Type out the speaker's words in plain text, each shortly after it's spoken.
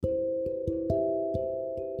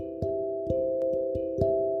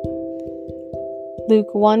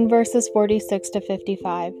Luke 1 verses 46 to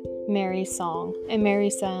 55. Mary's song. And Mary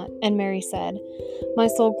said, "My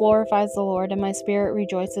soul glorifies the Lord, and my spirit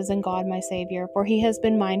rejoices in God my Savior, for he has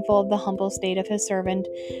been mindful of the humble state of his servant.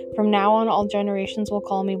 From now on all generations will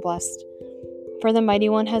call me blessed. For the Mighty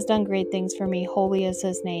One has done great things for me, holy is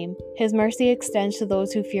his name. His mercy extends to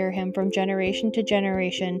those who fear him from generation to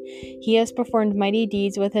generation. He has performed mighty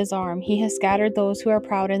deeds with his arm. He has scattered those who are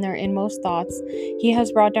proud in their inmost thoughts. He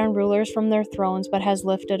has brought down rulers from their thrones, but has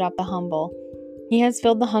lifted up the humble. He has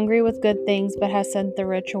filled the hungry with good things, but has sent the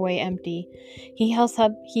rich away empty. He has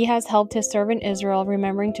helped his servant Israel,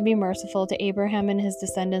 remembering to be merciful to Abraham and his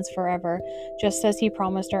descendants forever, just as he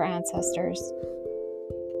promised our ancestors."